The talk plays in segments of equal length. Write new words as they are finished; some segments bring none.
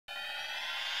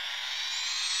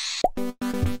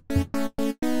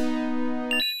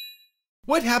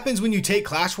What happens when you take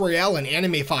Clash Royale and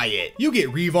animify it? You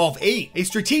get Revolve8, a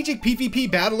strategic PvP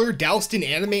battler doused in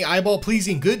anime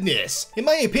eyeball-pleasing goodness. In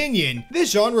my opinion,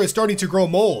 this genre is starting to grow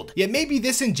mold, yet maybe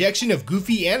this injection of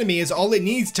goofy anime is all it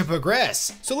needs to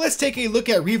progress. So let's take a look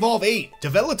at Revolve8,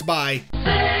 developed by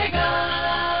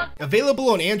available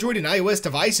on Android and iOS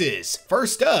devices.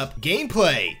 First up,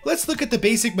 gameplay. Let's look at the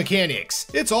basic mechanics.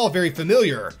 It's all very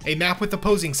familiar. A map with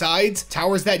opposing sides,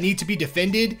 towers that need to be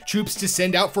defended, troops to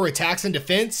send out for attacks and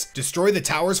defense, destroy the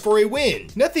towers for a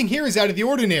win. Nothing here is out of the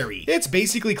ordinary. It's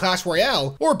basically Clash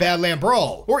Royale or Badland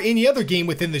Brawl or any other game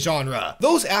within the genre.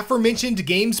 Those aforementioned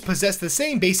games possess the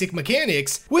same basic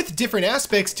mechanics with different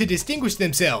aspects to distinguish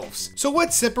themselves. So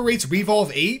what separates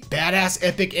Revolve8? Badass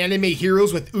epic anime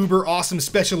heroes with uber awesome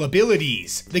special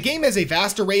abilities. The game has a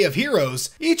vast array of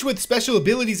heroes, each with special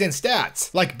abilities and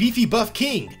stats, like Beefy Buff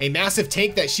King, a massive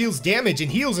tank that shields damage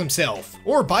and heals himself,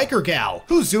 or Biker Gal,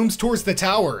 who zooms towards the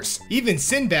towers, even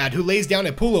Sinbad, who lays down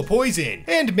a pool of poison,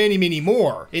 and many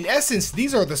more. In essence,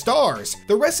 these are the stars.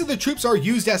 The rest of the troops are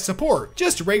used as support,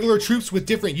 just regular troops with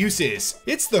different uses.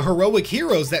 It's the heroic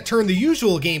heroes that turn the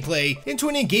usual gameplay into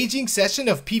an engaging session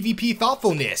of PvP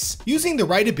thoughtfulness. Using the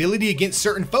right ability against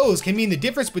certain foes can mean the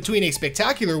difference between a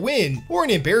spectacular win or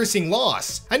an embarrassing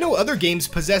loss. I know other games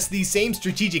possess these same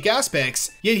strategic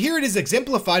aspects, yet here it is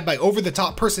exemplified by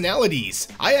over-the-top personalities.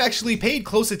 I actually paid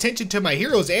close attention to my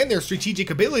heroes and their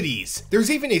strategic abilities. There's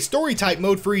even a story type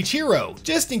mode for each hero,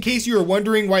 just in case you are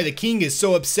wondering why the king is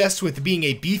so obsessed with being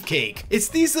a beefcake. It's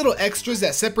these little extras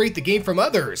that separate the game from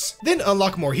others. Then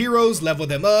unlock more heroes, level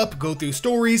them up, go through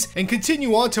stories, and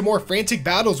continue on to more frantic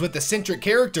battles with eccentric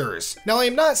characters. Now I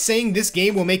am not saying this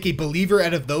game will make a believer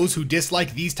out of those who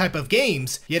dislike these type of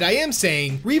games, yet I am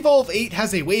saying Revolve8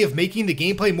 has a way of making the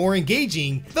gameplay more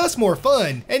engaging, thus more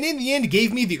fun, and in the end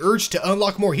gave me the urge to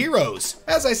unlock more heroes.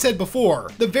 As I said before,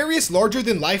 the various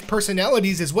larger-than-life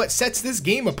personalities is what sets this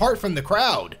game apart from the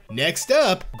crowd. Next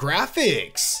up,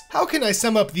 graphics. How can I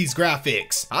sum up these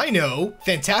graphics? I know,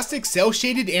 fantastic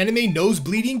cel-shaded anime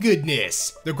nose-bleeding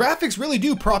goodness. The graphics really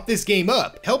do prop this game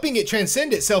up, helping it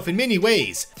transcend itself in many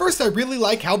ways. First, I really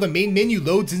like how the main menu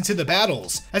loads into the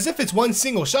battles, as if it's one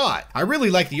single shot. I really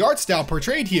like the art style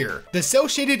portrayed here. The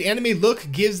cel-shaded anime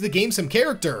look gives the game some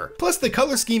character, plus the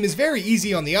color scheme is very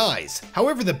easy on the eyes.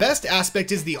 However, the best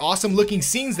aspect is the awesome looking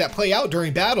scenes that play out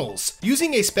during battles.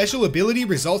 Using a special ability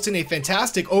results in a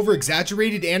fantastic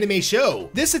over-exaggerated anime show.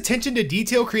 This attention to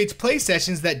detail creates play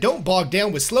sessions that don't bog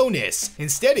down with slowness.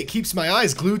 Instead, it keeps my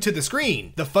eyes glued to the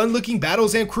screen. The fun-looking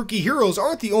battles and quirky heroes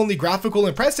aren't the only graphical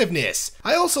impressiveness.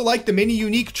 I also like the many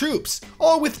unique troops,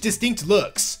 all with distinct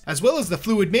looks, as well as the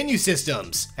fluid menu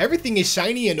systems. Everything is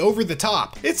shiny and over the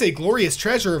top. It's a glorious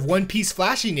treasure of one-piece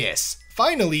flashiness.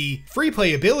 Finally, free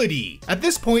playability. At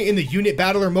this point in the unit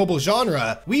battler mobile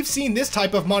genre, we've seen this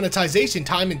type of monetization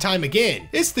time and time again.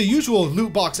 It's the usual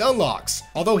loot box unlocks,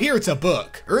 although here it's a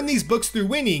book. Earn these books through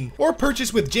winning or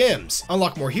purchase with gems.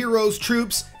 Unlock more heroes,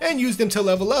 troops, and use them to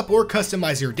level up or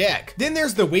customize your deck. Then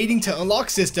there's the waiting to unlock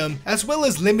system, as well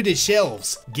as limited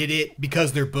shelves. Get it?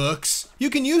 Because they're books? You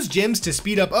can use gems to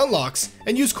speed up unlocks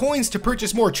and use coins to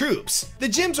purchase more troops. The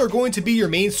gems are going to be your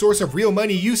main source of real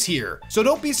money use here, so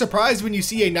don't be surprised when you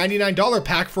see a $99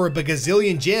 pack for a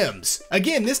bagazillion gems.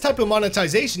 Again, this type of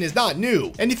monetization is not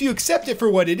new, and if you accept it for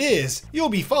what it is, you'll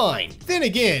be fine. Then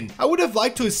again, I would have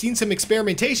liked to have seen some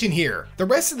experimentation here. The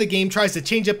rest of the game tries to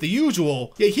change up the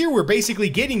usual, yet here we're basically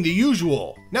getting the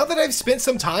usual. Now that I've spent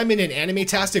some time in an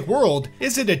anime-tastic world,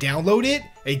 is it a download it,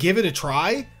 a give it a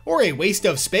try, or a waste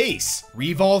of space?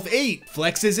 Revolve8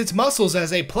 flexes its muscles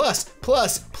as a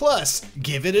plus,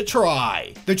 give it a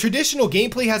try. The traditional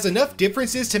gameplay has enough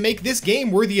differences to make this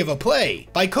game worthy of a play.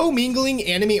 By co-mingling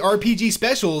anime RPG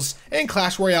specials and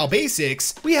Clash Royale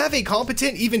basics, we have a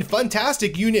competent, even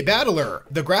fantastic unit battler.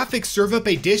 The graphics serve up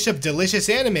a dish of delicious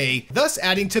anime, thus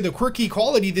adding to the quirky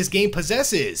quality this game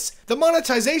possesses. The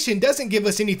monetization doesn't give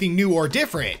us anything new or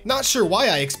different. Not sure why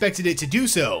I expected it to do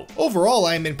so. Overall,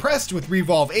 I am impressed with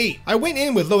Revolve8. I went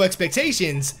in with low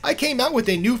expectations. I came out with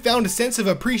a newfound sense of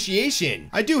appreciation.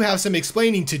 I do have some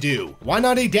explaining to do. Why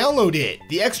not a download it?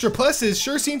 The extra pluses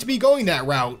sure seem to be going that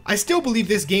route. I still believe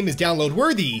this game is download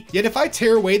worthy, yet if I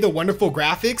tear away the wonderful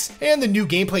graphics and the new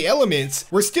gameplay elements,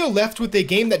 we're still left with a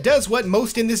game that does what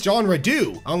most in this genre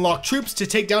do: unlock troops to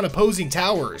take down opposing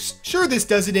towers. Sure, this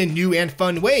does it in new and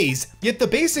fun ways, yet the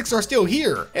basics are still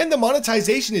here, and the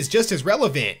monetization is just as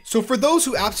relevant. So for those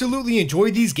who absolutely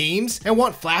enjoy these games and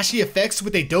want flashy effects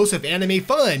with a dose of anime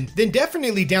fun, then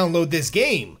definitely download this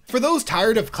game. For those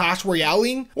tired of Clash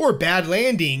Royaling or bad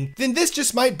landing, then this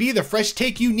just might be the fresh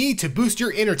take you need to boost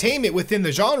your entertainment within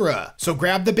the genre. So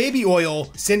grab the baby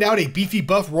oil, send out a beefy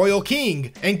buff Royal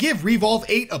King, and give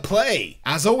Revolve8 a play.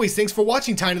 As always, thanks for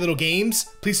watching Tiny Little Games.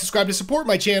 Please subscribe to support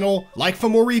my channel, like for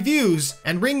more reviews,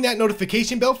 and ring that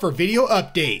notification bell for video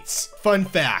updates. Fun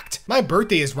fact, my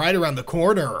birthday is right around the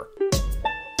corner.